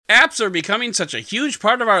Apps are becoming such a huge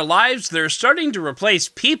part of our lives, they're starting to replace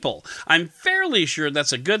people. I'm fairly sure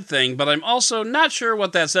that's a good thing, but I'm also not sure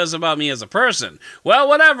what that says about me as a person. Well,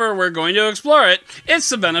 whatever, we're going to explore it. It's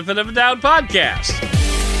the Benefit of a Doubt podcast.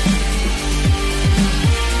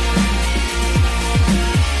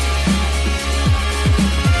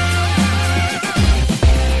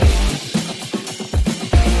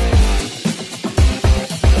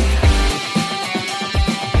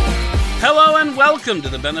 Hello and welcome to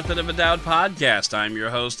the Benefit of a Doubt podcast. I'm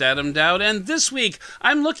your host, Adam Dowd, and this week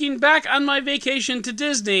I'm looking back on my vacation to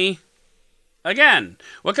Disney again.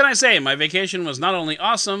 What can I say? My vacation was not only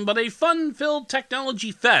awesome, but a fun-filled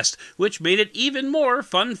technology fest, which made it even more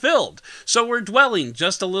fun-filled. So we're dwelling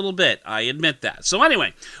just a little bit, I admit that. So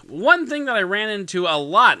anyway, one thing that I ran into a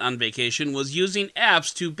lot on vacation was using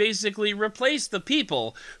apps to basically replace the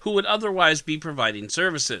people who would otherwise be providing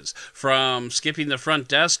services. From skipping the front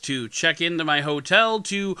desk to check into my hotel,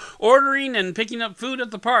 to ordering and picking up food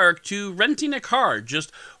at the park, to renting a car,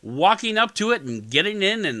 just walking up to it and getting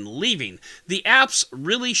in and leaving. The apps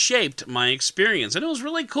really shaped my experience, and it was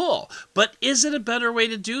really cool. But is it a better way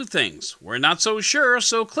to do things? We're not so sure,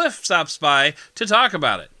 so Cliff stops by to talk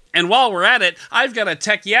about it. And while we're at it, I've got a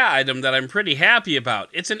Tech Yeah item that I'm pretty happy about.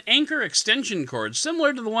 It's an Anchor extension cord,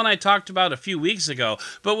 similar to the one I talked about a few weeks ago,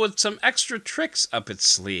 but with some extra tricks up its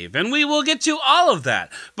sleeve. And we will get to all of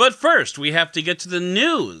that. But first, we have to get to the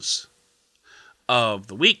news of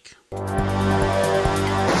the week.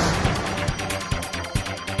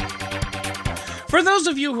 For those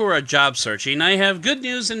of you who are job searching, I have good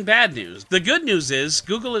news and bad news. The good news is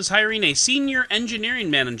Google is hiring a senior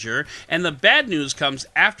engineering manager, and the bad news comes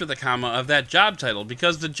after the comma of that job title,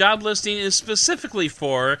 because the job listing is specifically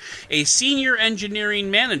for a senior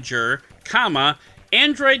engineering manager, comma,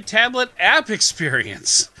 Android tablet app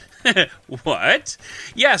experience. What?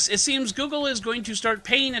 Yes, it seems Google is going to start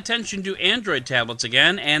paying attention to Android tablets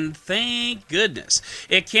again, and thank goodness.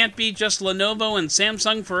 It can't be just Lenovo and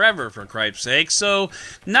Samsung forever, for cripe's sake. So,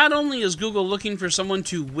 not only is Google looking for someone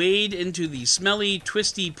to wade into the smelly,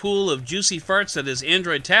 twisty pool of juicy farts that is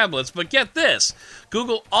Android tablets, but get this,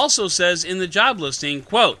 Google also says in the job listing,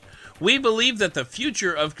 quote, "We believe that the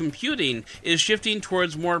future of computing is shifting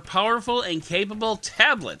towards more powerful and capable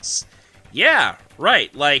tablets." Yeah,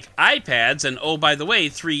 right, like iPads and, oh, by the way,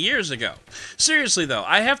 3 years ago. Seriously, though,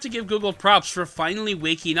 I have to give Google props for finally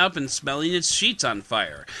waking up and smelling its sheets on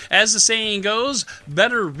fire. As the saying goes,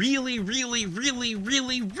 better really, really, really,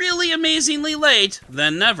 really, really amazingly late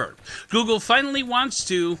than never. Google finally wants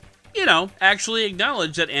to, actually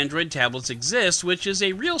acknowledge that Android tablets exist, which is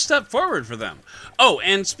a real step forward for them. Oh,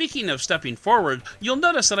 and speaking of stepping forward, you'll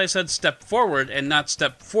notice that I said step forward and not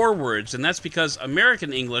step forwards, and that's because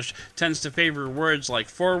American English tends to favor words like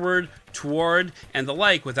forward, toward, and the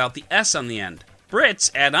like without the S on the end. Brits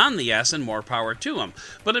add on the S and more power to them.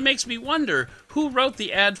 But it makes me wonder who wrote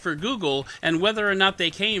the ad for Google and whether or not they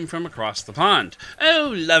came from across the pond.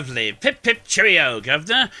 Oh, lovely. Pip, pip, cheerio,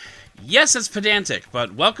 governor. Yes, it's pedantic,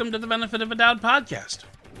 but welcome to the Benefit of a Doubt podcast.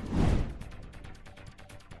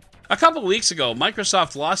 A couple weeks ago,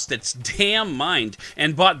 Microsoft lost its damn mind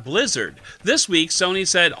and bought Blizzard. This week, Sony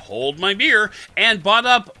said, hold my beer, and bought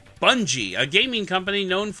up Bungie, a gaming company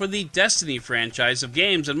known for the Destiny franchise of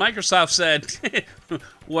games, and Microsoft said,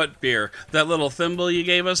 what beer? That little thimble you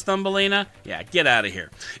gave us, Thumbelina? Yeah, get out of here.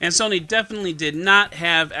 And Sony definitely did not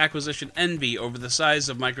have acquisition envy over the size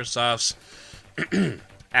of Microsoft's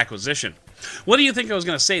acquisition. What do you think I was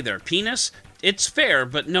going to say there? Penis? It's fair,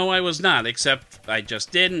 but no, I was not, except I just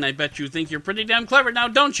did, and I bet you think you're pretty damn clever now,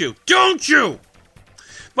 don't you? Don't you?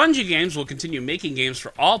 Bungie Games will continue making games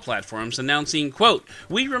for all platforms, announcing, quote,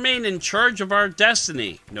 "We remain in charge of our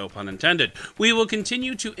destiny," no pun intended. "We will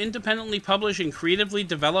continue to independently publish and creatively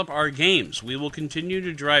develop our games. We will continue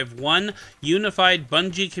to drive one unified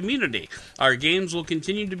Bungie community. Our games will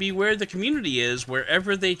continue to be where the community is,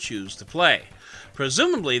 wherever they choose to play."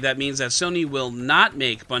 Presumably, that means that Sony will not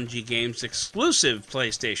make Bungie games exclusive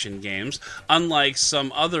PlayStation games, unlike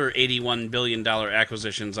some other $81 billion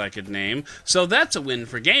acquisitions I could name, so that's a win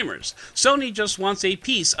for gamers. Sony just wants a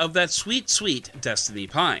piece of that sweet, sweet Destiny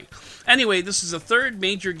pie. Anyway, this is the third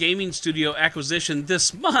major gaming studio acquisition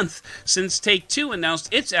this month since Take-Two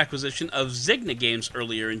announced its acquisition of Zynga Games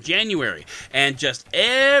earlier in January. And just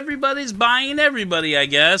everybody's buying everybody, I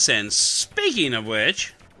guess, and speaking of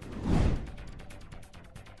which,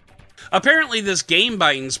 apparently, this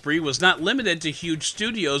game-buying spree was not limited to huge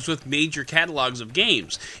studios with major catalogs of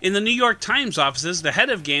games. In the New York Times offices, the head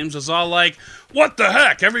of games was all like, "What the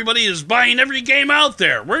heck? Everybody is buying every game out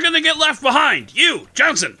there. We're gonna get left behind. You,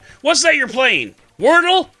 Johnson, what's that you're playing?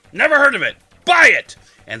 Wordle? Never heard of it. Buy it!"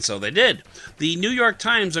 And so they did. The New York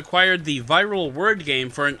Times acquired the viral word game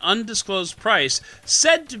for an undisclosed price,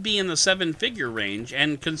 said to be in the seven-figure range,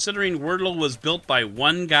 and considering Wordle was built by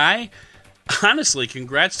one guy, honestly,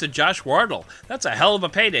 congrats to Josh Wardle. That's a hell of a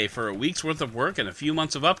payday for a week's worth of work and a few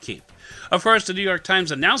months of upkeep. Of course, the New York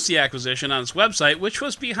Times announced the acquisition on its website, which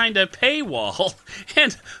was behind a paywall.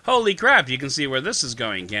 And holy crap, you can see where this is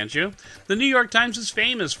going, can't you? The New York Times is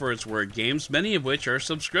famous for its word games, many of which are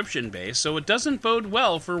subscription-based, so it doesn't bode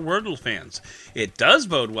well for Wordle fans. It does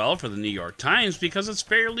bode well for the New York Times because it's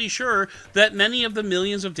fairly sure that many of the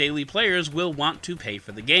millions of daily players will want to pay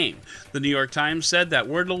for the game. The New York Times said that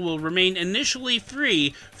Wordle will remain initially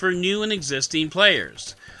free for new and existing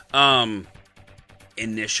players.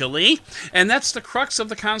 Initially, and that's the crux of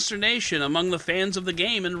the consternation among the fans of the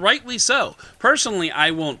game, and rightly so. Personally, I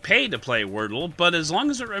won't pay to play Wordle, but as long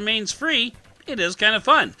as it remains free, it is kind of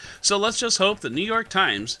fun. So let's just hope the New York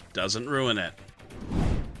Times doesn't ruin it.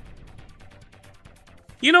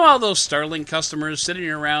 You know all those Starlink customers sitting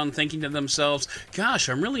around thinking to themselves, gosh,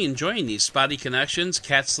 I'm really enjoying these spotty connections,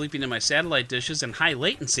 cats sleeping in my satellite dishes, and high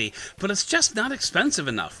latency, but it's just not expensive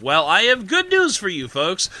enough. Well, I have good news for you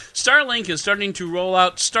folks. Starlink is starting to roll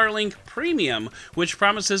out Starlink Premium, which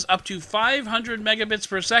promises up to 500 megabits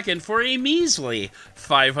per second for a measly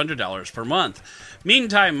 $500 per month.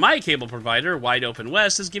 Meantime, my cable provider, Wide Open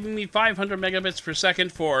West, is giving me 500 megabits per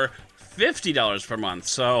second for $50 per month,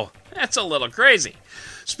 so that's a little crazy.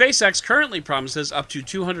 SpaceX currently promises up to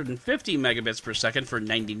 250 megabits per second for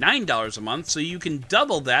 $99 a month, so you can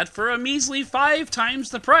double that for a measly 5 times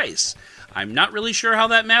the price. I'm not really sure how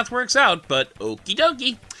that math works out, but okie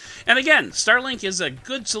dokie. And again, Starlink is a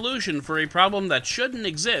good solution for a problem that shouldn't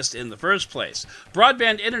exist in the first place.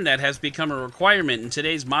 Broadband internet has become a requirement in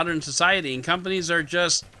today's modern society, and companies are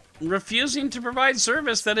just refusing to provide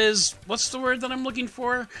service that is, what's the word that I'm looking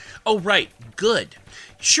for? Oh, right, good.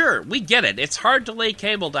 Sure, we get it. It's hard to lay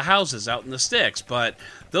cable to houses out in the sticks, but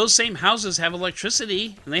those same houses have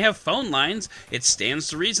electricity, and they have phone lines. It stands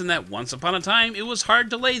to reason that once upon a time, it was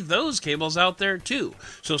hard to lay those cables out there, too.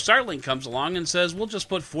 So Starlink comes along and says, we'll just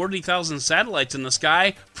put 40,000 satellites in the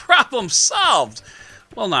sky. Problem solved!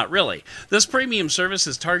 Well, not really. This premium service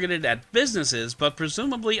is targeted at businesses, but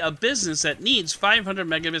presumably a business that needs 500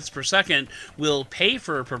 megabits per second will pay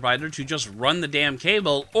for a provider to just run the damn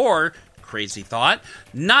cable, or, crazy thought,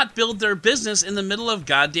 not build their business in the middle of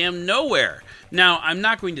goddamn nowhere. Now, I'm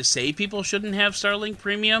not going to say people shouldn't have Starlink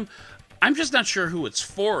Premium. I'm just not sure who it's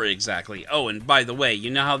for exactly. Oh, and by the way,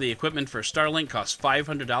 you know how the equipment for Starlink costs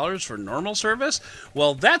 $500 for normal service?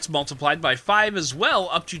 Well, that's multiplied by 5 as well,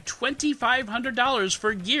 up to $2,500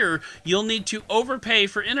 for gear you'll need to overpay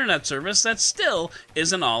for internet service that still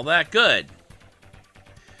isn't all that good.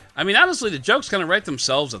 I mean, honestly, the jokes kind of write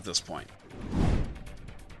themselves at this point.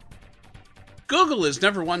 Google is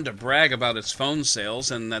never one to brag about its phone sales,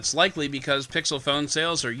 and that's likely because Pixel phone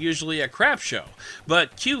sales are usually a crap show.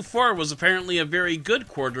 But Q4 was apparently a very good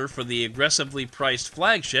quarter for the aggressively priced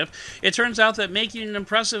flagship. It turns out that making an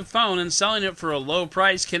impressive phone and selling it for a low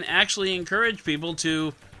price can actually encourage people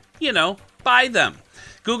to, buy them.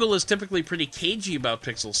 Google is typically pretty cagey about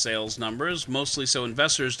Pixel sales numbers, mostly so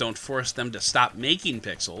investors don't force them to stop making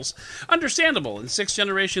Pixels. Understandable, and 6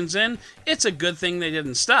 generations in, it's a good thing they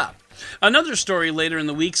didn't stop. Another story later in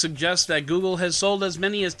the week suggests that Google has sold as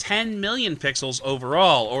many as 10 million Pixels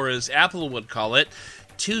overall, or as Apple would call it,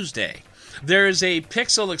 Tuesday. There is a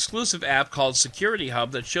Pixel-exclusive app called Security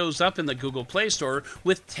Hub that shows up in the Google Play Store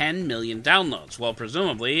with 10 million downloads. Well,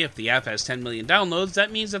 presumably, if the app has 10 million downloads,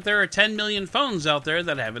 that means that there are 10 million phones out there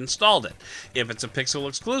that have installed it. If it's a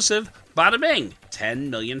Pixel-exclusive, bada bing, 10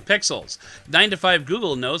 million pixels. 9to5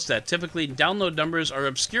 Google notes that typically download numbers are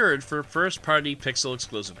obscured for first-party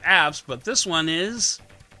Pixel-exclusive apps, but this one is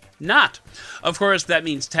not. Of course, that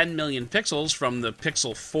means 10 million pixels from the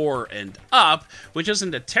Pixel 4 and up, which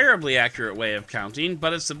isn't a terribly accurate way of counting,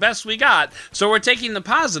 but it's the best we got, so we're taking the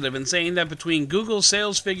positive and saying that between Google's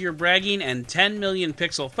sales figure bragging and 10 million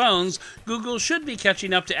Pixel phones, Google should be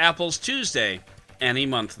catching up to Apple's Tuesday any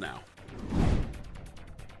month now.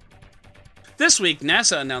 This week,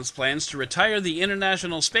 NASA announced plans to retire the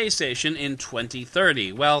International Space Station in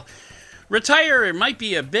 2030. Well, retire might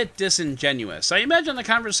be a bit disingenuous. I imagine the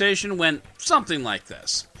conversation went something like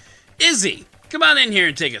this. Izzy, come on in here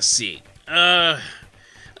and take a seat. I'm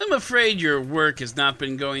afraid your work has not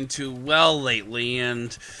been going too well lately,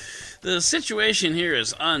 and the situation here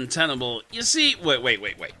is untenable. You see,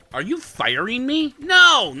 wait. Are you firing me?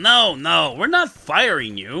 No, we're not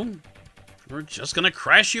firing you. We're just gonna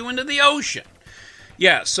crash you into the ocean.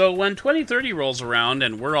 Yeah, so when 2030 rolls around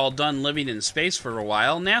and we're all done living in space for a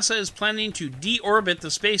while, NASA is planning to deorbit the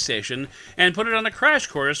space station and put it on a crash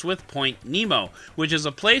course with Point Nemo, which is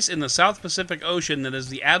a place in the South Pacific Ocean that is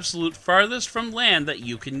the absolute farthest from land that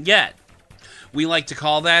you can get. We like to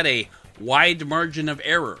call that a wide margin of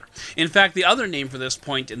error. In fact, the other name for this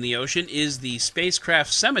point in the ocean is the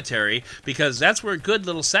Spacecraft Cemetery, because that's where good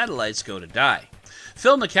little satellites go to die.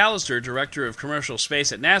 Phil McAllister, director of commercial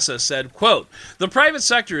space at NASA, said, quote, "The private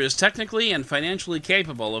sector is technically and financially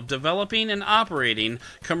capable of developing and operating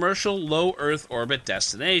commercial low Earth orbit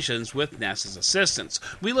destinations with NASA's assistance.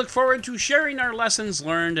 We look forward to sharing our lessons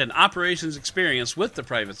learned and operations experience with the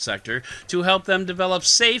private sector to help them develop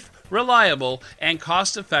safe, reliable, and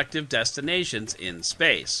cost-effective destinations in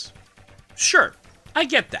space." Sure. I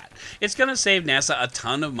get that. It's going to save NASA a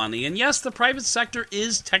ton of money, and yes, the private sector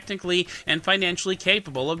is technically and financially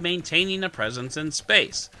capable of maintaining a presence in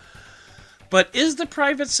space. But is the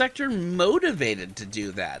private sector motivated to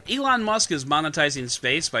do that? Elon Musk is monetizing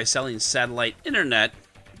space by selling satellite internet.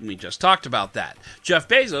 We just talked about that. Jeff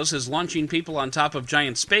Bezos is launching people on top of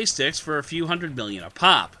giant space sticks for a few $100 million a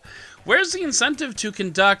pop. Where's the incentive to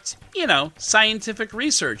conduct, scientific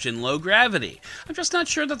research in low gravity? I'm just not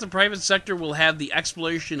sure that the private sector will have the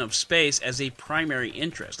exploration of space as a primary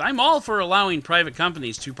interest. I'm all for allowing private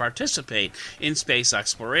companies to participate in space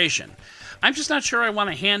exploration. I'm just not sure I want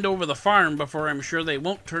to hand over the farm before I'm sure they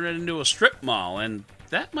won't turn it into a strip mall, and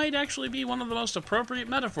that might actually be one of the most appropriate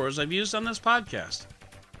metaphors I've used on this podcast.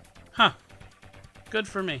 Huh. Good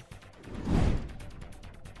for me.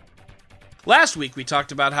 Last week, we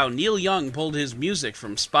talked about how Neil Young pulled his music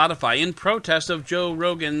from Spotify in protest of Joe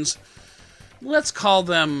Rogan's, let's call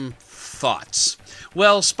them, thoughts.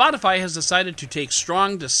 Well, Spotify has decided to take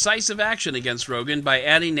strong, decisive action against Rogan by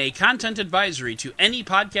adding a content advisory to any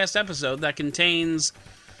podcast episode that contains,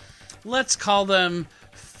 let's call them,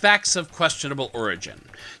 facts of questionable origin.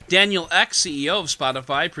 Daniel Ek, CEO of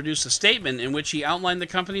Spotify, produced a statement in which he outlined the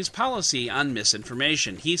company's policy on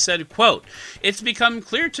misinformation. He said, quote, "It's become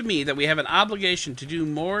clear to me that we have an obligation to do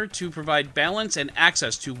more to provide balance and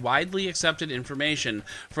access to widely accepted information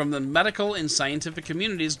from the medical and scientific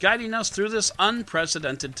communities guiding us through this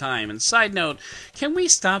unprecedented time." And side note, can we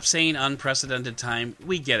stop saying unprecedented time?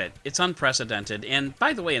 We get it. It's unprecedented. And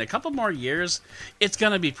by the way, in a couple more years, it's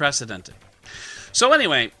going to be precedented. So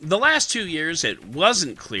anyway, the last 2 years it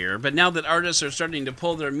wasn't clear, but now that artists are starting to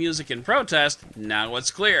pull their music in protest, now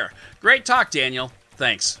it's clear. Great talk, Daniel.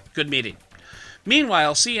 Thanks. Good meeting.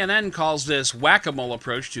 Meanwhile, CNN calls this whack-a-mole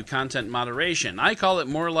approach to content moderation. I call it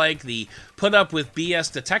more like the put up with BS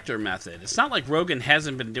detector method. It's not like Rogan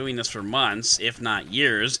hasn't been doing this for months, if not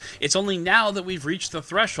years. It's only now that we've reached the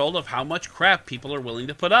threshold of how much crap people are willing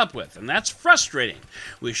to put up with, and that's frustrating.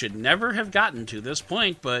 We should never have gotten to this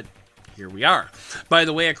point, but here we are. By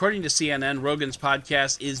the way, according to CNN, Rogan's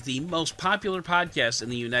podcast is the most popular podcast in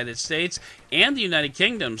the United States and the United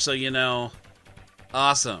Kingdom, so,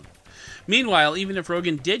 awesome. Meanwhile, even if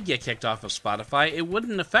Rogan did get kicked off of Spotify, it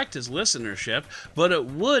wouldn't affect his listenership, but it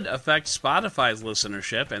would affect Spotify's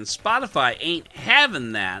listenership, and Spotify ain't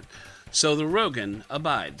having that, so the Rogan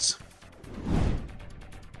abides.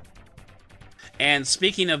 And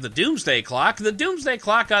speaking of the Doomsday Clock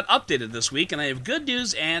got updated this week, and I have good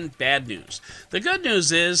news and bad news. The good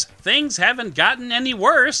news is, things haven't gotten any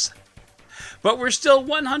worse. But we're still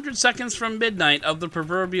 100 seconds from midnight of the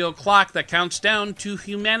proverbial clock that counts down to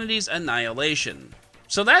humanity's annihilation.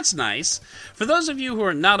 So that's nice. For those of you who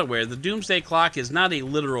are not aware, the Doomsday Clock is not a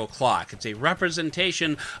literal clock. It's a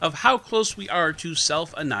representation of how close we are to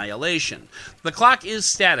self-annihilation. The clock is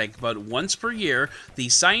static, but once per year, the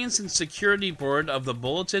Science and Security Board of the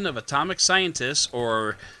Bulletin of Atomic Scientists,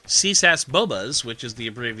 or CSAS-BOBAs, which is the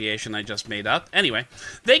abbreviation I just made up. Anyway,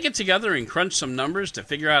 they get together and crunch some numbers to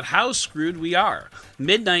figure out how screwed we are.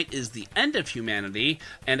 Midnight is the end of humanity,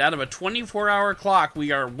 and out of a 24-hour clock,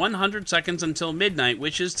 we are 100 seconds until midnight,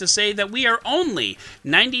 which is to say that we are only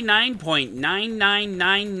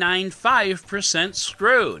 99.99995%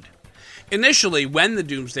 screwed. Initially, when the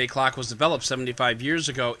Doomsday Clock was developed 75 years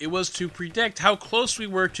ago, it was to predict how close we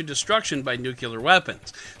were to destruction by nuclear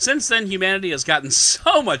weapons. Since then, humanity has gotten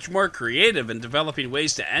so much more creative in developing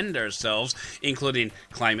ways to end ourselves, including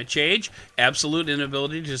climate change, absolute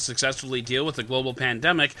inability to successfully deal with the global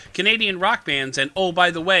pandemic, Canadian rock bands, and, oh,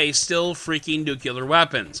 by the way, still freaking nuclear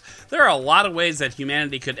weapons. There are a lot of ways that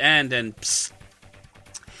humanity could end, and psst,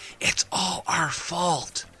 it's all our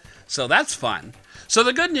fault. So that's fun. So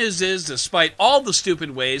the good news is, despite all the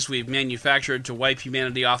stupid ways we've manufactured to wipe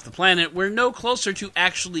humanity off the planet, we're no closer to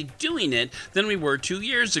actually doing it than we were 2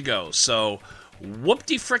 years ago. So,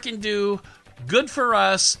 whoop-de-frickin-do, Good for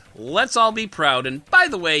us. Let's all be proud. And by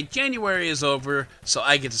the way, January is over, so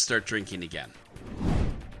I get to start drinking again.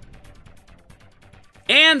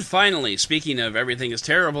 And finally, speaking of everything is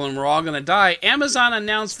terrible and we're all going to die, Amazon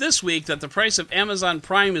announced this week that the price of Amazon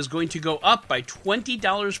Prime is going to go up by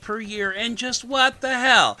 $20 per year, and just what the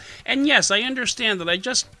hell? And yes, I understand that I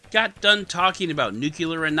just got done talking about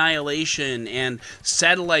nuclear annihilation and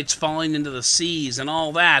satellites falling into the seas and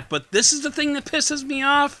all that, but this is the thing that pisses me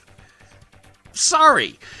off?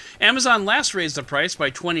 Sorry. Amazon last raised the price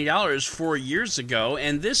by $20 4 years ago,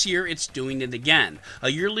 and this year it's doing it again. A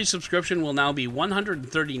yearly subscription will now be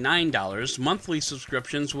 $139. Monthly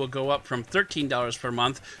subscriptions will go up from $13 per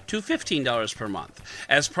month to $15 per month.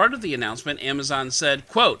 As part of the announcement, Amazon said,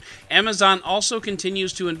 quote, Amazon also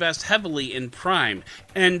continues to invest heavily in Prime.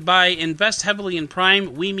 And by invest heavily in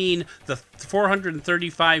Prime, we mean the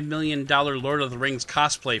 $435 million Lord of the Rings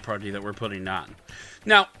cosplay party that we're putting on.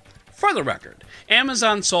 Now, for the record,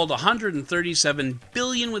 Amazon sold $137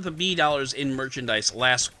 billion with a B dollars in merchandise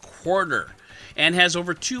last quarter and has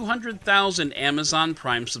over 200,000 Amazon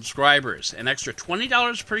Prime subscribers. An extra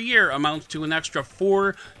 $20 per year amounts to an extra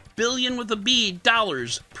 $4 billion with a B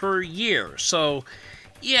dollars per year. So,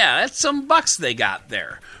 yeah, that's some bucks they got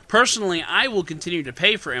there. Personally, I will continue to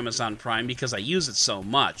pay for Amazon Prime because I use it so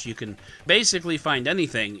much. You can basically find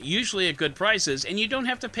anything, usually at good prices, and you don't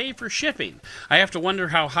have to pay for shipping. I have to wonder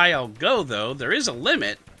how high I'll go, though. There is a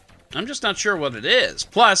limit. I'm just not sure what it is.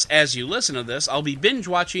 Plus, as you listen to this, I'll be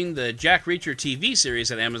binge-watching the Jack Reacher TV series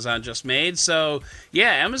that Amazon just made, so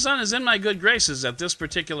yeah, Amazon is in my good graces at this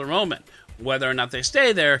particular moment. Whether or not they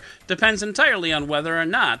stay there depends entirely on whether or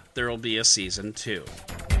not there will be a season 2.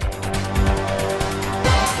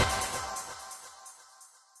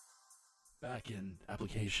 Backend,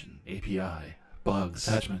 application, API, bugs,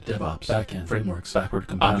 attachment, DevOps, backend, frameworks, backward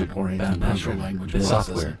compatible, oriented, natural language,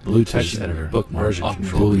 software, blue text editor, book version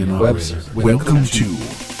control, Boolean operators. Welcome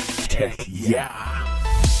to Tech Yeah.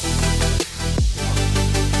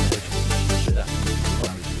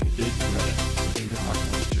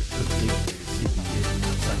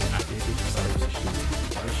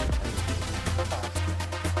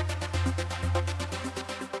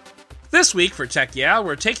 This week for Tech Yeah,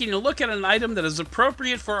 we're taking a look at an item that is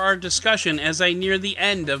appropriate for our discussion as I near the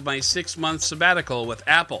end of my 6-month sabbatical with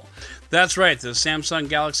Apple. That's right, the Samsung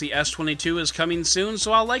Galaxy S22 is coming soon,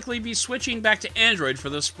 so I'll likely be switching back to Android for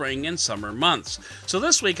the spring and summer months. So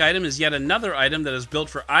this week's item is yet another item that is built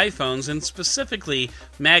for iPhones and specifically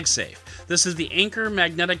MagSafe. This is the Anker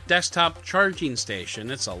Magnetic Desktop Charging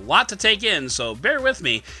Station. It's a lot to take in, so bear with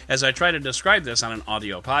me as I try to describe this on an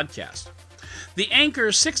audio podcast. The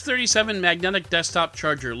Anker 637 magnetic desktop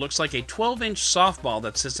charger looks like a 12-inch softball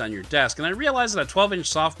that sits on your desk, and I realize that a 12-inch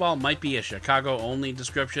softball might be a Chicago-only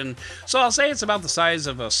description, so I'll say it's about the size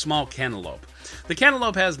of a small cantaloupe. The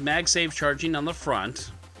cantaloupe has MagSafe charging on the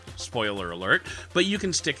front, spoiler alert, but you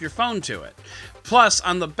can stick your phone to it. Plus,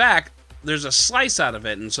 on the back, there's a slice out of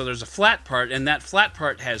it, and so there's a flat part, and that flat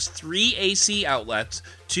part has 3 AC outlets,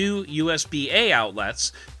 2 USB-A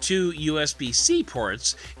outlets, 2 USB-C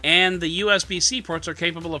ports, and the USB-C ports are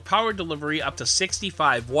capable of power delivery up to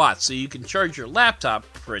 65 watts, so you can charge your laptop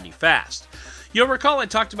pretty fast. You'll recall I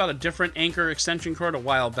talked about a different Anker extension cord a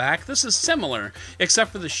while back. This is similar,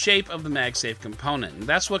 except for the shape of the MagSafe component, and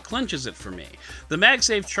that's what clinches it for me. The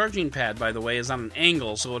MagSafe charging pad, by the way, is on an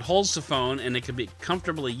angle, so it holds the phone and it can be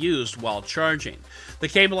comfortably used while charging. The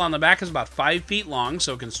cable on the back is about 5 feet long,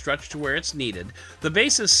 so it can stretch to where it's needed. The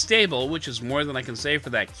base is stable, which is more than I can say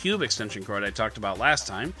for that Cube extension cord I talked about last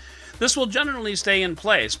time. This will generally stay in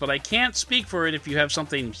place, but I can't speak for it if you have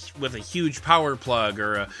something with a huge power plug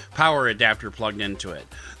or a power adapter plugged into it.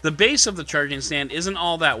 The base of the charging stand isn't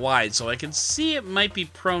all that wide, so I can see it might be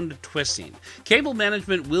prone to twisting. Cable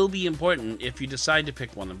management will be important if you decide to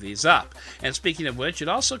pick one of these up. And speaking of which, it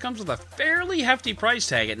also comes with a fairly hefty price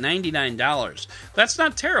tag at $99. That's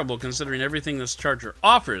not terrible considering everything this charger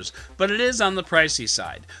offers, but it is on the pricey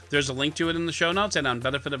side. There's a link to it in the show notes and on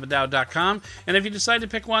benefitofadow.com, and if you decide to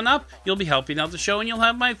pick one up, you'll be helping out the show and you'll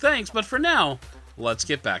have my thanks. But for now, let's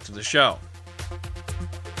get back to the show.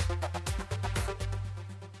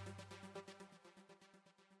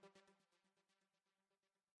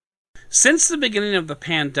 Since the beginning of the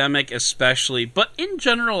pandemic especially, but in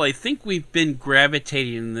general I think we've been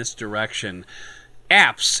gravitating in this direction.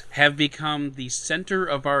 Apps have become the center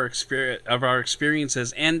of our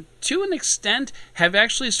experiences, and to an extent have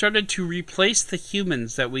actually started to replace the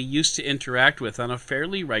humans that we used to interact with on a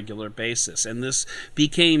fairly regular basis. And this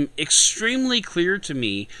became extremely clear to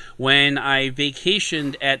me when I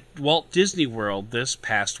vacationed at Walt Disney World this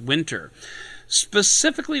past winter.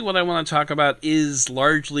 Specifically, what I want to talk about is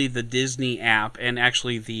largely the Disney app and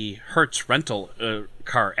actually the Hertz rental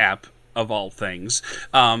car app of all things.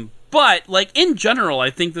 But, like, in general, I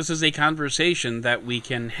think this is a conversation that we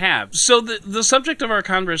can have. So the subject of our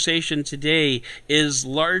conversation today is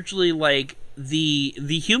largely, like,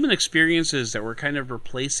 the human experiences that we're kind of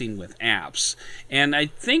replacing with apps. And I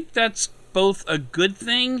think that's both a good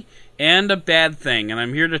thing and a bad thing. And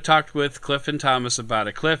I'm here to talk with Cliff and Thomas about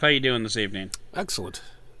it. Cliff, how you doing this evening? Excellent.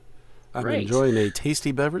 I'm Great. enjoying a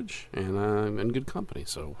tasty beverage, and I'm in good company,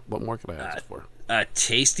 so what more could I ask for? A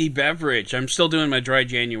tasty beverage. I'm still doing my dry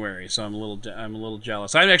January, so I'm a little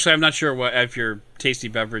jealous. I'm not sure if your tasty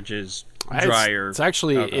beverage is dry or it's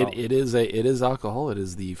actually alcohol. it is alcohol. It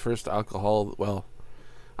is the first alcohol. Well,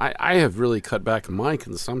 I have really cut back my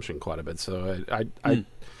consumption quite a bit, so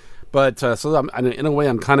so in a way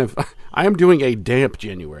I'm kind of I am doing a damp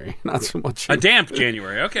January, not so much A damp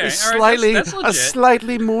January. Okay, all right, that's a legit.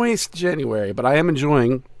 slightly moist January, but I am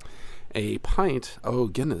enjoying a pint. Oh,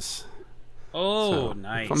 Guinness. Oh, So,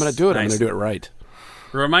 nice. If I'm going to do it, I'm Nice. going to do it right.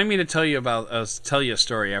 Remind me to tell you a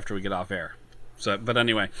story after we get off air. So, but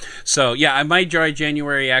anyway, so yeah, my dry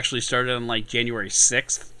January actually started on like January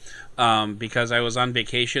 6th, because I was on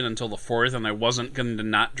vacation until the 4th, and I wasn't going to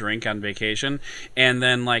not drink on vacation. And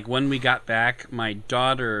then, like, when we got back, my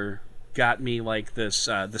daughter got me like this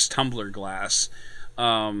tumbler glass.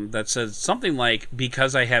 That says something like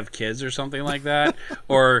 "because I have kids" or something like that,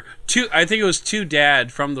 or I think it was "to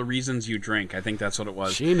Dad from the reasons you drink." I think that's what it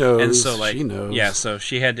was. She knows. And so, like, she knows. yeah. So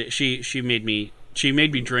she had to, she made me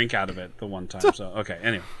drink out of it the one time. So okay.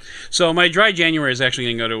 Anyway, so my dry January is actually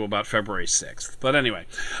going to go to about February 6th. But anyway,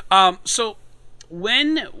 so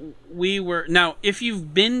when we were now, if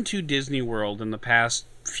you've been to Disney World in the past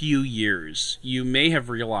few years, you may have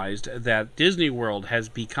realized that Disney World has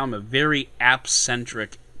become a very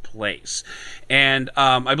app-centric place. And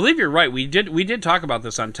I believe you're right. We did talk about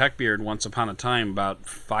this on TechBeard once upon a time, about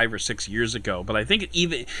 5 or 6 years ago. But I think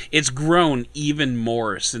it's grown even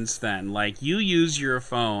more since then. Like, you use your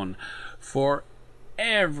phone for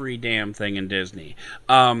every damn thing in Disney.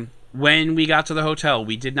 When we got to the hotel,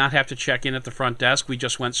 we did not have to check in at the front desk. We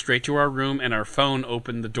just went straight to our room, and our phone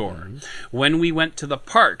opened the door. Mm-hmm. When we went to the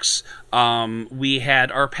parks, we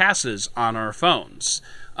had our passes on our phones.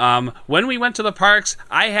 When we went to the parks,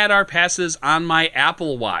 I had our passes on my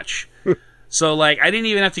Apple Watch. So, like, I didn't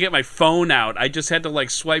even have to get my phone out. I just had to, like,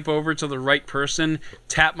 swipe over to the right person,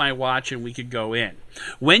 tap my watch, and we could go in.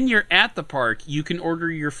 When you're at the park, you can order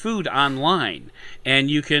your food online, and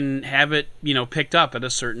you can have it, picked up at a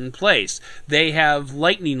certain place. They have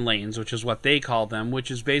lightning lanes, which is what they call them,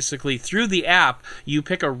 which is basically through the app, you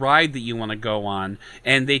pick a ride that you want to go on,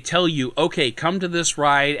 and they tell you, okay, come to this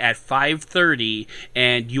ride at 5:30,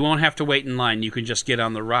 and you won't have to wait in line. You can just get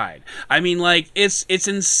on the ride. I mean, like, it's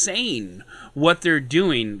insane what they're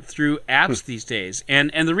doing through apps these days.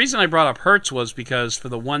 And the reason I brought up Hertz was because for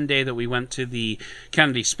the one day that we went to the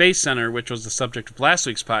Kennedy Space Center, which was the subject of last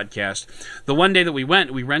week's podcast, the one day that we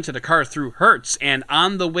went, we rented a car through Hertz, and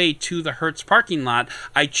on the way to the Hertz parking lot,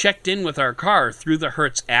 I checked in with our car through the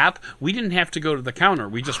Hertz app. We didn't have to go to the counter.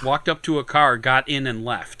 We just walked up to a car, got in, and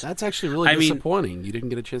left. That's actually really disappointing. You didn't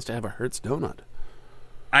get a chance to have a Hertz donut.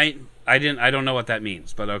 I don't know what that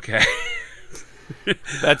means, but okay.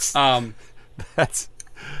 That's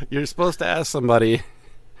you're supposed to ask somebody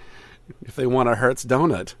if they want a Hertz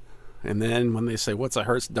donut, and then when they say, "What's a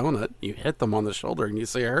Hertz donut?" you hit them on the shoulder and you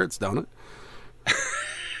say, "A Hertz donut."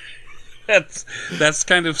 That's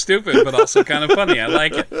kind of stupid, but also kind of funny. I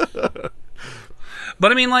like it.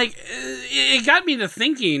 But I mean, like, it got me to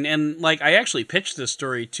thinking, and like, I actually pitched this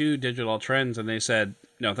story to Digital Trends, and they said,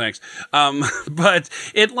 no, thanks. But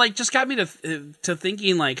it like just got me to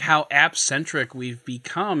thinking like how app-centric we've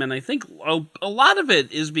become, and I think a lot of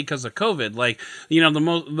it is because of COVID. Like,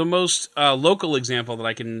 the most local example that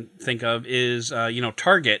I can think of is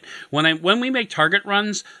Target. When we make Target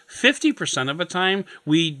runs, 50% of the time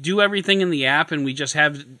we do everything in the app, and we just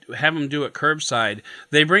have them do it curbside.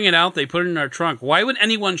 They bring it out, they put it in our trunk. Why would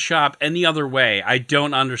anyone shop any other way? I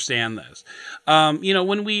don't understand this.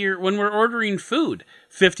 When we're ordering food,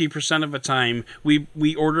 50% of the time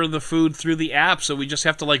we order the food through the app, so we just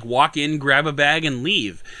have to like walk in, grab a bag, and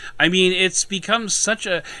leave. I mean, it's become such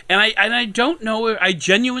a, and I don't know, I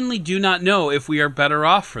genuinely do not know if we are better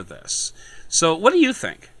off for this. So what do you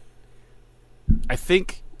think? I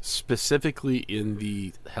think specifically in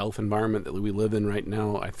the health environment that we live in right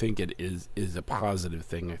now, I think it is a positive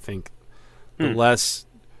thing. I think the less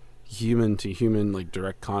human to human, like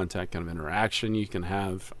direct contact kind of interaction you can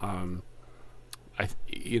have, I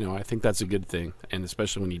think that's a good thing, and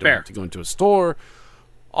especially when you don't have to go into a store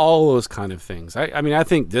all those kind of things. I mean, I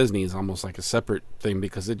think Disney is almost like a separate thing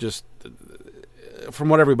because it just, from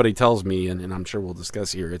what everybody tells me, and I'm sure we'll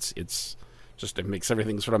discuss here, it's just, it makes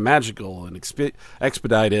everything sort of magical and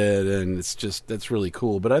expedited, and that's really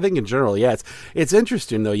cool. But I think in general, yeah, it's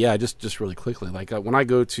interesting though. Yeah, just really quickly, like when I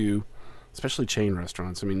go to, especially chain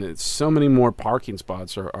restaurants, I mean, it's so many more parking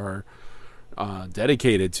spots are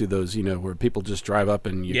dedicated to those, where people just drive up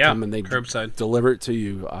and you come and they curbside deliver it to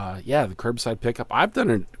you. The curbside pickup. I've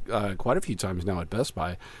done it quite a few times now at Best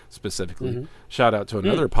Buy specifically. Mm-hmm. Shout out to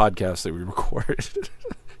another podcast that we recorded.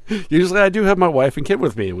 Usually I do have my wife and kid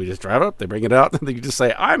with me, and we just drive up, they bring it out, and then you just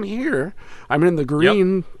say, I'm here, I'm in the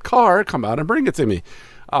green car, come out and bring it to me.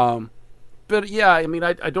 But yeah, I mean,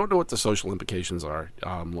 I don't know what the social implications are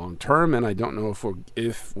long term, and I don't know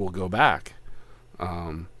if we'll go back,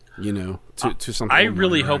 to something. I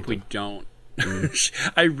really hope we don't.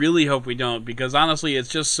 I really hope we don't, because honestly, it's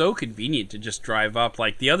just so convenient to just drive up.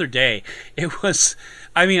 Like the other day,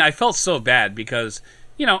 I felt so bad because,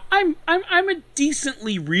 I'm a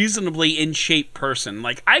decently, reasonably in shape person.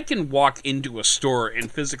 Like, I can walk into a store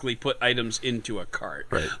and physically put items into a cart.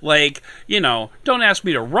 Right. Like, don't ask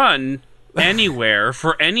me to run anywhere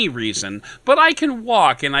for any reason, but I can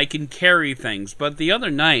walk and I can carry things. But the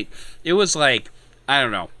other night, it was like, I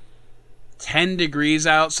don't know, 10 degrees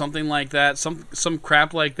out, something like that, some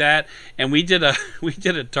crap like that, and we did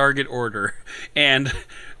a Target order, and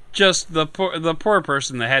just the poor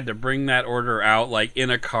person that had to bring that order out, like, in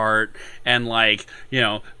a cart, and, like,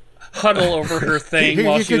 huddle over her thing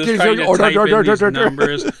while she was trying to type in these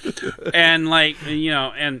numbers, and, like,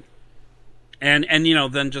 and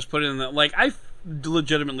then just put it in the, like, I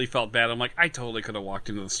legitimately felt bad. I'm like, I totally could have walked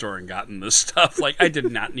into the store and gotten this stuff. Like, I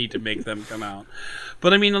did not need to make them come out.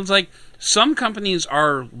 But I mean, it's like, some companies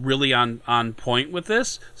are really on point with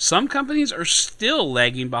this. Some companies are still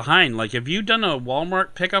lagging behind. Like, have you done a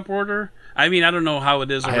Walmart pickup order? I mean, I don't know how it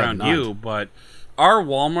is around you, but our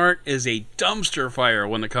Walmart is a dumpster fire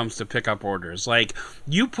when it comes to pickup orders. Like,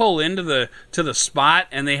 you pull into the spot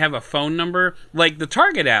and they have a phone number. Like the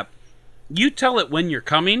Target app, you tell it when you're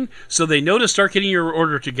coming, so they know to start getting your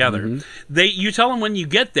order together. Mm-hmm. You tell them when you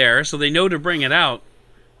get there, so they know to bring it out.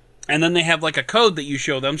 And then they have like a code that you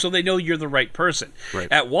show them, so they know you're the right person. Right.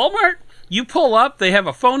 At Walmart, you pull up, they have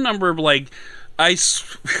a phone number like,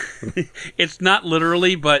 it's not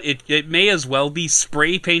literally, but it may as well be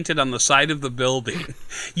spray painted on the side of the building.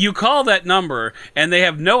 You call that number, and they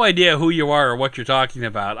have no idea who you are or what you're talking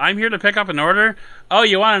about. I'm here to pick up an order. Oh,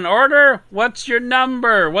 you want an order? What's your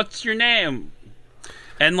number? What's your name?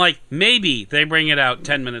 And, like, maybe they bring it out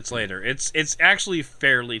 10 minutes later. It's actually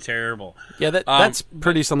fairly terrible. Yeah, that's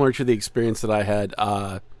pretty similar to the experience that I had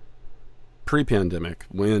pre-pandemic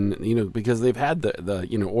when, because they've had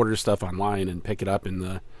the order stuff online and pick it up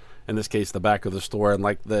in this case, the back of the store, and,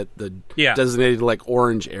 like, the designated, like,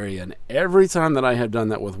 orange area. And every time that I have done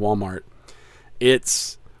that with Walmart,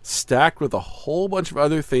 it's stacked with a whole bunch of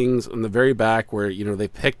other things in the very back where, they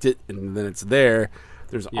picked it and then it's there.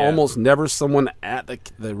 There's almost never someone at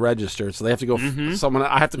the register, so they have to go.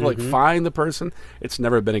 I have to go, like, find the person. It's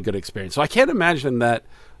never been a good experience. So I can't imagine that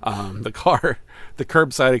the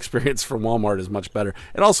curbside experience from Walmart is much better.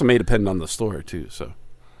 It also may depend on the store too. So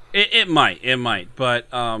it might, but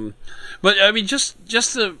I mean, just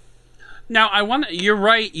to now, you're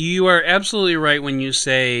right. You are absolutely right when you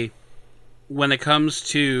say, when it comes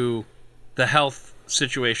to the health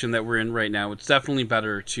situation that we're in right now, it's definitely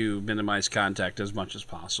better to minimize contact as much as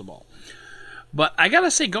possible. But I gotta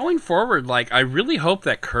say, going forward, like, I really hope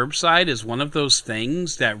that curbside is one of those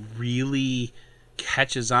things that really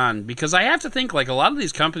catches on, because I have to think, like, a lot of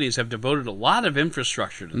these companies have devoted a lot of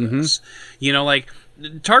infrastructure to this. Like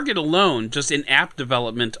Target alone, just in app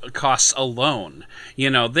development costs alone,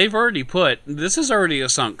 they've already this is already a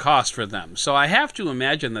sunk cost for them. So I have to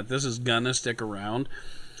imagine that this is gonna stick around.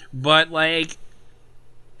 But, like,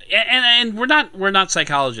 and we're not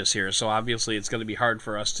psychologists here, so obviously it's going to be hard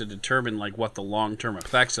for us to determine, like, what the long-term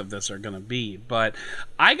effects of this are going to be. But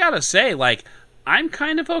I gotta say, like, I'm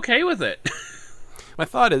kind of okay with it. My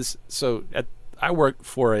thought is, I work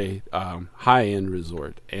for a high-end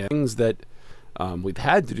resort, and things that we've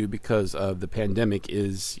had to do because of the pandemic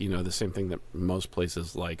is, the same thing that most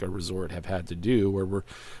places like a resort have had to do, where we're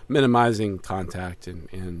minimizing contact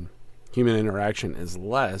and human interaction is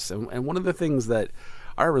less. And one of the things that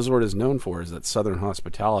our resort is known for is that Southern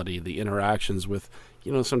hospitality, the interactions with,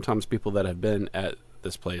 sometimes people that have been at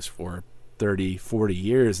this place for 30, 40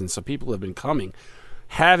 years. And so people have been coming,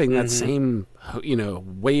 having that same,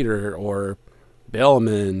 waiter or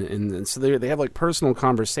bellman. And so they have, like, personal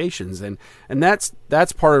conversations. And that's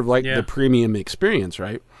part of, like, the premium experience,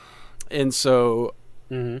 right? And so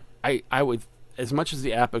I would, as much as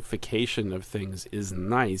the appification of things is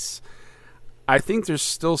nice, I think there's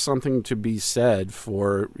still something to be said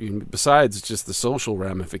for, besides just the social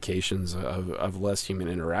ramifications of less human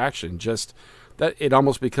interaction, just that it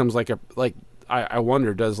almost becomes I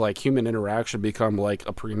wonder, does like human interaction become like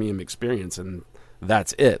a premium experience and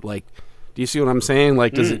that's it? Like, do you see what I'm saying?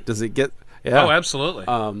 Like, does it get, yeah. Oh, absolutely.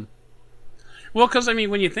 Well, because, I mean,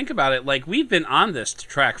 when you think about it, like, we've been on this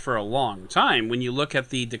track for a long time. When you look at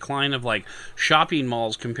the decline of, like, shopping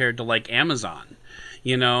malls compared to, like, Amazon,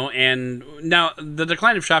 and now the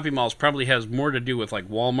decline of shopping malls probably has more to do with, like,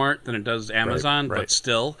 Walmart than it does Amazon, right. but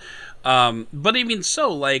still. But even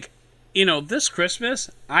so, like, this Christmas,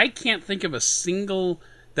 I can't think of a single...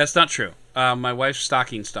 That's not true. My wife's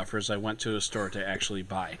stocking stuffers I went to a store to actually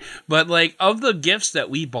buy. But, like, of the gifts that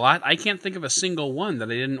we bought, I can't think of a single one that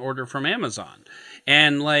I didn't order from Amazon.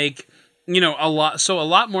 And, like, a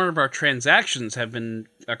lot more of our transactions have been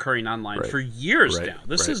occurring online for years now.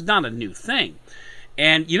 This is not a new thing.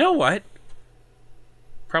 And you know what?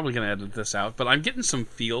 Probably going to edit this out, but I'm getting some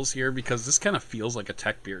feels here because this kind of feels like a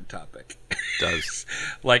tech beard topic. It does.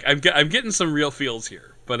 Like, I'm getting some real feels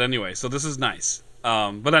here. But anyway, so this is nice.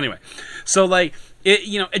 But anyway, so like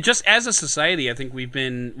it just as a society, I think we've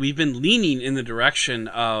been leaning in the direction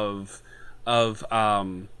of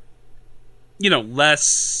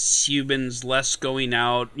less humans, less going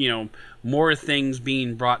out, more things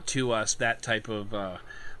being brought to us, that type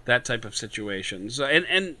of situations,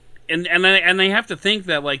 and I have to think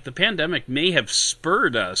that like the pandemic may have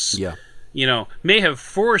spurred us, may have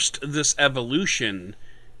forced this evolution,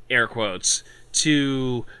 air quotes,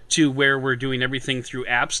 to where we're doing everything through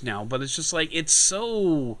apps now. But it's just like, it's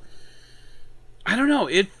so, I don't know,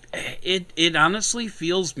 it honestly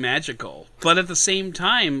feels magical. But at the same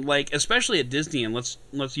time, like, especially at Disney, and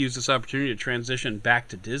let's use this opportunity to transition back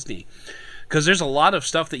to Disney, because there's a lot of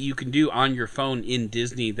stuff that you can do on your phone in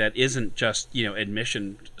Disney that isn't just,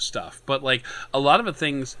 admission stuff. But, like, a lot of the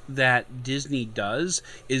things that Disney does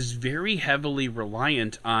is very heavily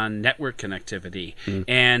reliant on network connectivity.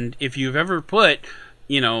 And if you've ever put,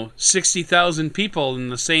 60,000 people in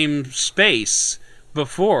the same space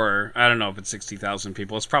before, I don't know if it's 60,000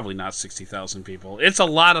 people. It's probably not 60,000 people. It's a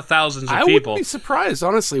lot of thousands of people. I wouldn't be surprised,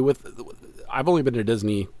 honestly. I've only been to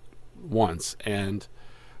Disney once, and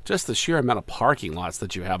just the sheer amount of parking lots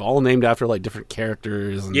that you have, all named after like different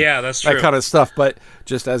characters and that's true. That kind of stuff. But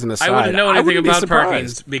just as an aside, I wouldn't know anything about parking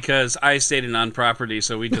surprised. because I stayed on property,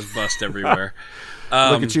 so we just bust everywhere.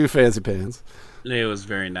 Look at you, fancy pants. It was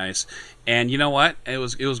very nice. And you know what? It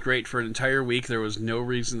was great for an entire week. There was no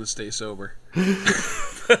reason to stay sober.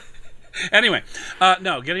 Anyway,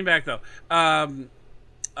 no, getting back though.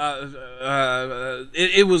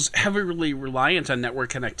 It was heavily reliant on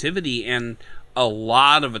network connectivity, and a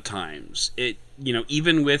lot of the times it,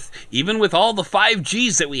 even with all the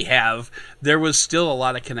 5Gs that we have, there was still a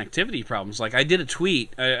lot of connectivity problems. Like, I did a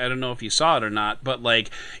tweet, I don't know if you saw it or not, but like,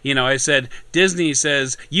 I said, Disney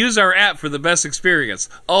says, use our app for the best experience.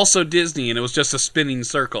 Also Disney, and it was just a spinning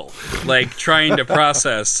circle, like trying to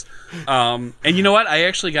process. And you know what? I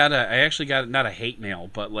actually got not a hate mail,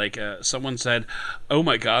 but like someone said, "Oh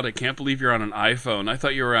my God, I can't believe you're on an iPhone. I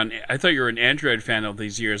thought you were an Android fan all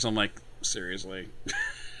these years." I'm like, seriously.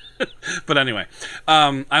 But anyway,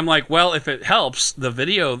 I'm like, well, if it helps, the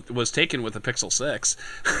video was taken with a Pixel 6.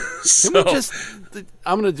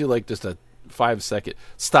 I'm going to do like just a 5-second.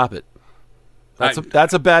 Stop it.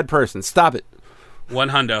 That's a bad person. Stop it.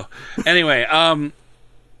 One hundo. Anyway,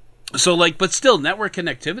 so like, but still, network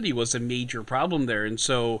connectivity was a major problem there, and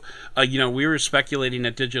so we were speculating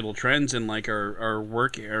at Digital Trends in like our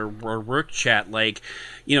work chat, like,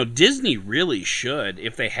 Disney really should,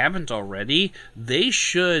 if they haven't already, they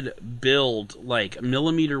should build like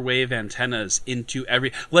millimeter wave antennas into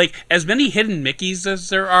like as many hidden Mickeys as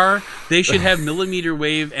there are. They should have millimeter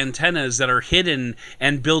wave antennas that are hidden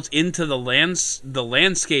and built into the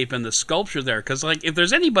landscape and the sculpture there. Because like, if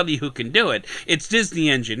there's anybody who can do it, it's Disney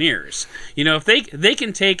engineers. If they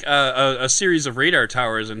can take a series of radar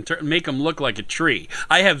towers and make them look like a tree,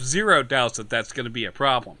 I have zero doubts that that's going to be a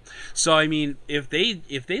problem. So I mean, if they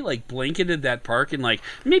like blanketed that park in like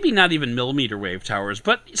maybe not even millimeter wave towers,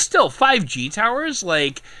 but still 5G towers,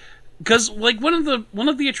 like, because like one of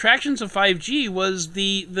the attractions of 5G was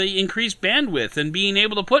the increased bandwidth and being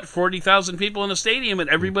able to put 40,000 people in a stadium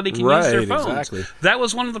and everybody can use their phones. Exactly. That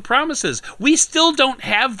was one of the promises. We still don't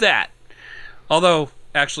have that. Although,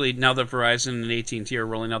 actually, now that Verizon and AT&T are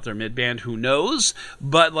rolling out their mid-band, who knows?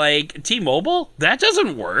 But like T-Mobile, that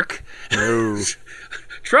doesn't work. No.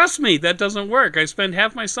 Trust me, that doesn't work. I spend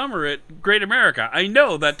half my summer at Great America. I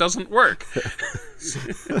know that doesn't work.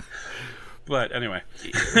 But anyway.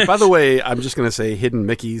 By the way, I'm just going to say Hidden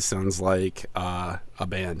Mickey sounds like a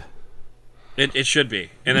band. It should be.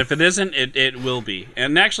 And if it isn't, it will be.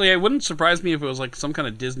 And actually, it wouldn't surprise me if it was like some kind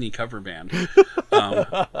of Disney cover band.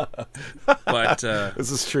 But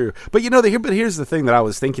this is true. But but here's the thing that I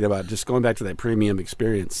was thinking about, just going back to that premium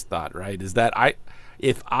experience thought, right? Is that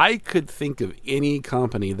if I could think of any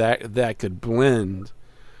company that could blend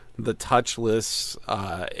the touchless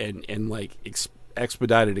and like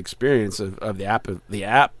expedited experience of the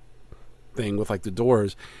app thing with like the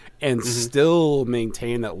doors, and still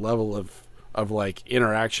maintain that level of like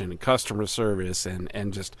interaction and customer service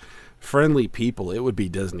and just friendly people, it would be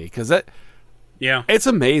Disney. Because it's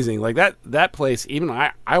amazing. Like that place, even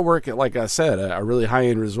I work at, like I said, a really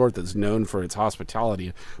high-end resort that's known for its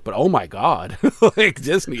hospitality, but oh my God, like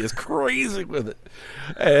Disney is crazy with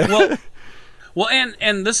it. Well,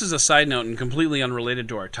 and this is a side note and completely unrelated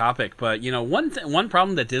to our topic, but one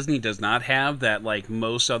problem that Disney does not have that like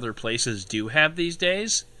most other places do have these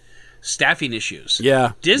days: staffing issues.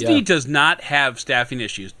 Yeah. Disney does not have staffing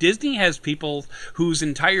issues. Disney has people whose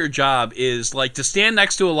entire job is like to stand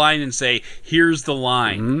next to a line and say, "Here's the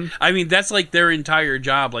line." Mm-hmm. I mean, that's like their entire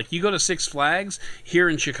job. Like you go to Six Flags here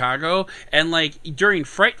in Chicago, and like during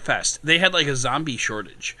Fright Fest, they had like a zombie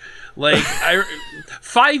shortage. Like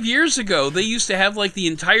 5 years ago, they used to have like the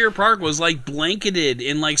entire park was like blanketed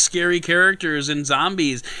in like scary characters and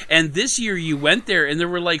zombies. And this year you went there and there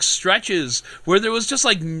were like stretches where there was just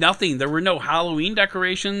like nothing. There were no Halloween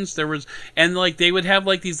decorations. And like they would have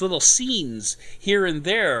like these little scenes here and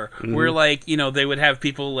there where like, they would have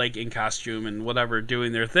people like in costume and whatever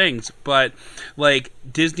doing their things. But like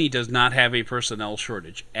Disney does not have a personnel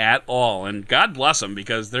shortage at all. And God bless them,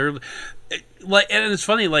 because they're... Like, and it's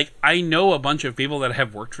funny, like, I know a bunch of people that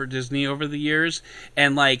have worked for Disney over the years,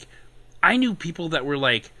 and, like, I knew people that were,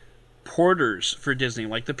 like, porters for Disney,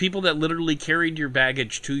 like, the people that literally carried your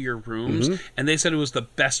baggage to your rooms, and they said it was the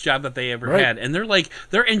best job that they ever had, and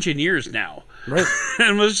they're engineers now. Right.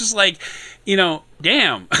 And it was just like,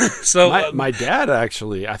 damn. So my dad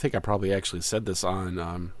actually, I think I probably actually said this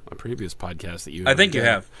on a previous podcast that you... I think you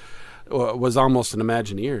have. Was almost an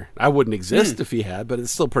Imagineer. I wouldn't exist if he had, but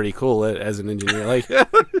it's still pretty cool as an engineer. Like,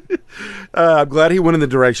 I'm glad he went in the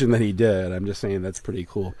direction that he did. I'm just saying that's pretty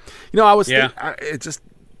cool. I was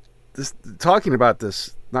talking about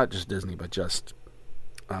this, not just Disney, but just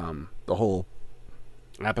the whole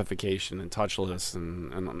appification and touchless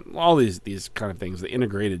and all these kind of things, the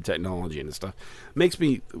integrated technology and stuff, makes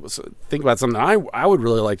me think about something I would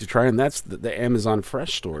really like to try, and that's the Amazon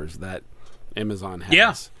Fresh stores that Amazon has.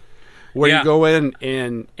 Yeah. Where you go in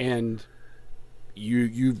and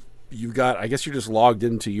you've got, I guess you're just logged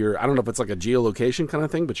into your, I don't know if it's like a geolocation kind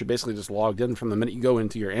of thing, but you're basically just logged in from the minute you go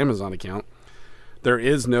into your Amazon account. There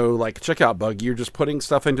is no like checkout buggy. You're just putting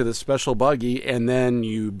stuff into this special buggy, and then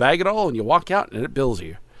you bag it all and you walk out and it bills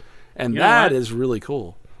you. And that is really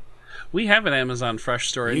cool. We have an Amazon Fresh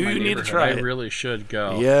store in my neighborhood. You need to try it. I really should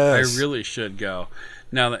go. Yes. I really should go.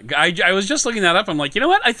 Now that I was just looking that up, I'm like, you know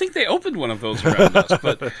what? I think they opened one of those around us,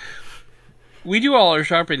 but we do all our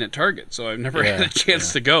shopping at Target, so I've never had a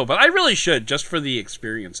chance to go. But I really should, just for the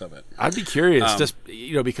experience of it. I'd be curious, just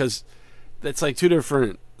because it's like two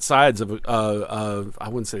different sides of I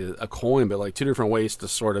wouldn't say a coin, but like two different ways to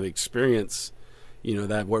sort of experience,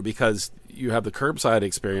 that where, because you have the curbside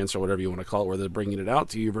experience or whatever you want to call it, where they're bringing it out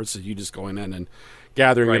to you versus you just going in and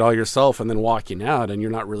gathering it all yourself and then walking out, and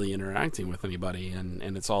you're not really interacting with anybody,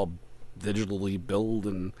 and it's all digitally billed,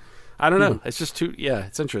 and I don't know. It's just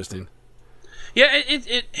it's interesting. Yeah,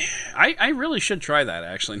 I really should try that,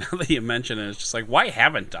 actually, now that you mention it. It's just like, why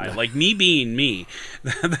haven't I? Like, me being me,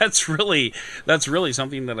 that's really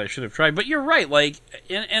something that I should have tried. But you're right, like,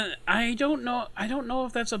 and I don't know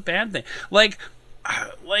if that's a bad thing. Like,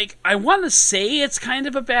 I want to say it's kind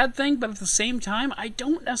of a bad thing, but at the same time, I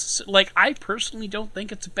don't necessarily, like, I personally don't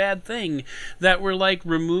think it's a bad thing that we're, like,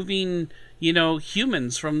 removing,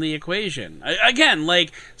 humans from the equation. Again,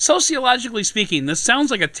 like, sociologically speaking, this sounds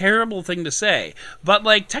like a terrible thing to say, but,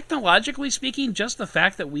 like, technologically speaking, just the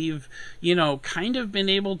fact that we've, kind of been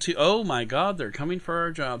able to, oh my God, they're coming for our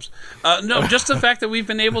jobs. No, just the fact that we've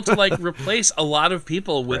been able to, like, replace a lot of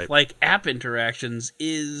people with, like, app interactions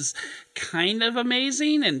is kind of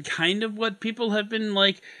amazing, and kind of what people have been,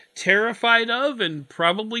 like, terrified of, and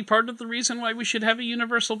probably part of the reason why we should have a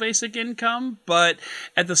universal basic income. But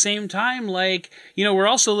at the same time, like, we're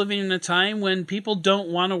also living in a time when people don't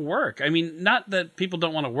want to work. I mean, not that people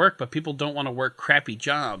don't want to work, but people don't want to work crappy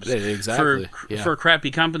jobs for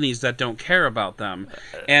crappy companies that don't care about them.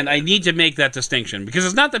 And I need to make that distinction, because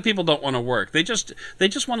it's not that people don't want to work. They just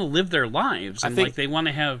want to live their lives, and like they want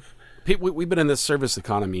to have we've been in this service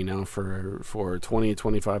economy now for 20,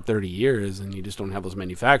 25, 30 years, and you just don't have those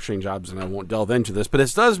manufacturing jobs, and I won't delve into this, but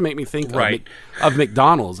it does make me think of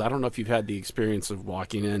McDonald's. I don't know if you've had the experience of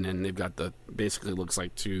walking in, and they've got basically looks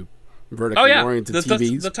like two vertically oriented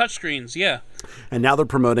TVs. The touchscreens, yeah. And now they're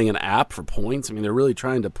promoting an app for points. I mean, they're really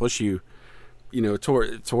trying to push you,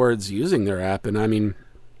 towards using their app, and I mean...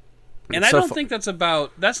 And I don't think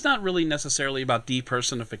that's not really necessarily about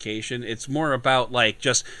depersonification. It's more about, like,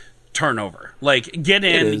 just turnover. Like, get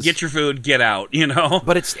in, get your food, get out, But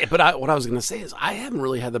what I was going to say is I haven't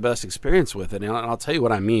really had the best experience with it. And I'll tell you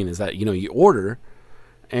what I mean is that, you order,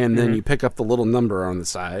 and then you pick up the little number on the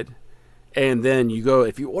side, and then you go,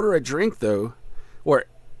 if you order a drink, though, or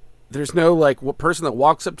there's no, like, person that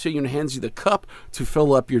walks up to you and hands you the cup to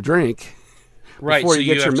fill up your drink before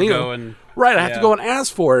you get your meal. Right, I have to go and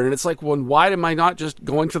ask for it, and it's like, well, why am I not just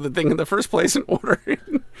going to the thing in the first place and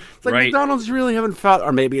ordering? It's like McDonald's really haven't found,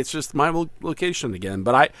 or maybe it's just my location again.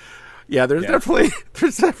 But there's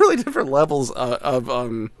definitely different levels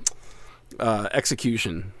of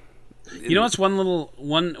execution. It's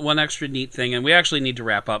one extra neat thing, and we actually need to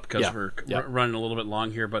wrap up because we're running a little bit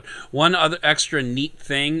long here. But one other extra neat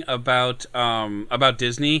thing about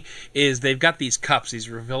Disney is they've got these cups, these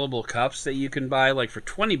refillable cups that you can buy like for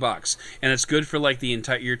 $20, and it's good for like the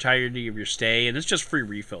entirety of your stay, and it's just free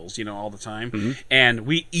refills, all the time. Mm-hmm. And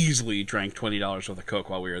we easily drank $20 worth of Coke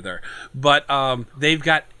while we were there. But they've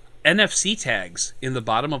got NFC tags in the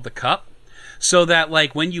bottom of the cup. So that,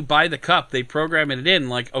 like, when you buy the cup, they program it in,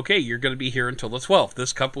 like, okay, you're going to be here until the 12th.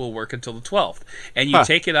 This cup will work until the 12th. And you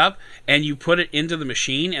take it up, and you put it into the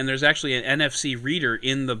machine, and there's actually an NFC reader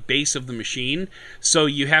in the base of the machine. So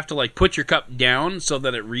you have to, like, put your cup down so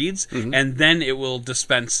that it reads, and then it will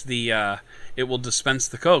dispense the...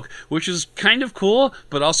 Coke, which is kind of cool,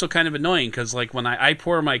 but also kind of annoying, because, like, when I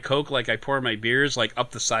pour my Coke, like, I pour my beers, like,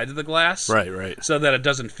 up the side of the glass. Right. So that it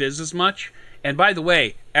doesn't fizz as much. And by the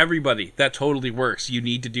way, everybody, that totally works. You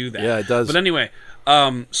need to do that. Yeah, it does. But anyway,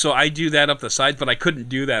 so I do that up the side, but I couldn't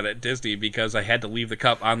do that at Disney because I had to leave the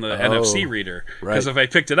cup on the NFC reader. Because if I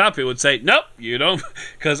picked it up, it would say, nope, you don't.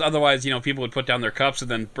 Because otherwise, people would put down their cups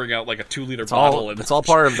and then bring out like a 2-liter bottle. It's all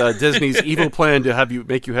part of Disney's evil plan to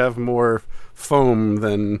make you have more foam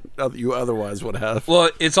than you otherwise would have.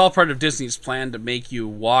 Well, it's all part of Disney's plan to make you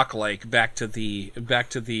walk like back to the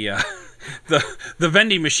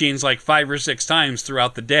vending machines like 5 or 6 times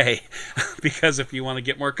throughout the day, because if you want to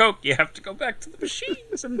get more Coke, you have to go back to the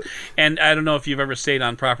machines. And I don't know if you've ever stayed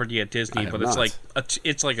on property at Disney, but it's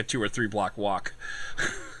like a 2 or 3 block walk.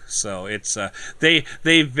 So it's they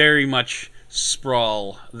very much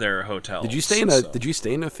sprawl their hotels. Did you stay in a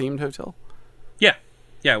themed hotel?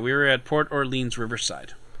 Yeah, we were at Port Orleans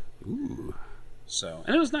Riverside. Ooh. So,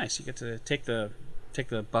 and it was nice. You get to take the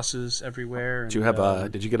buses everywhere. Did you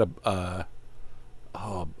have did you get a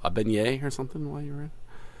beignet or something while you were in?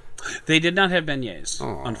 They did not have beignets,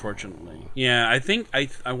 unfortunately. Yeah, I think I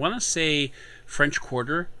want to say French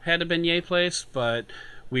Quarter had a beignet place, but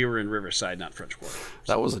we were in Riverside, not French Quarter.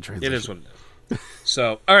 So that was a transition. It is what it is.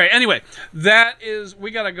 So, all right, anyway,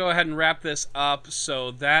 we got to go ahead and wrap this up.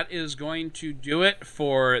 So that is going to do it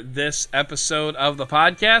for this episode of the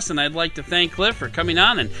podcast. And I'd like to thank Cliff for coming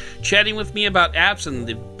on and chatting with me about apps and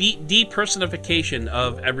the depersonification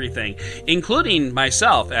of everything, including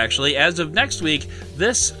myself, actually. As of next week,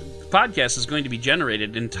 this podcast is going to be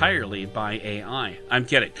generated entirely by AI. I'm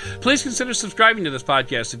kidding. Please consider subscribing to this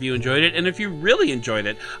podcast if you enjoyed it, and if you really enjoyed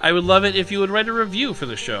it, I would love it if you would write a review for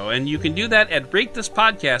the show, and you can do that at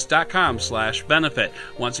ratethispodcast.com/benefit.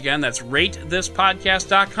 Once again, that's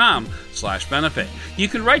ratethispodcast.com/benefit. You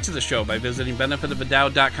can write to the show by visiting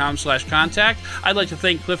benefitofadoubt.com/contact. I'd like to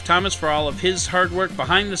thank Cliff Thomas for all of his hard work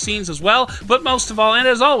behind the scenes as well, but most of all, and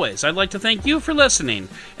as always, I'd like to thank you for listening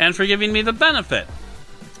and for giving me the benefit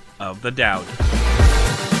of the doubt.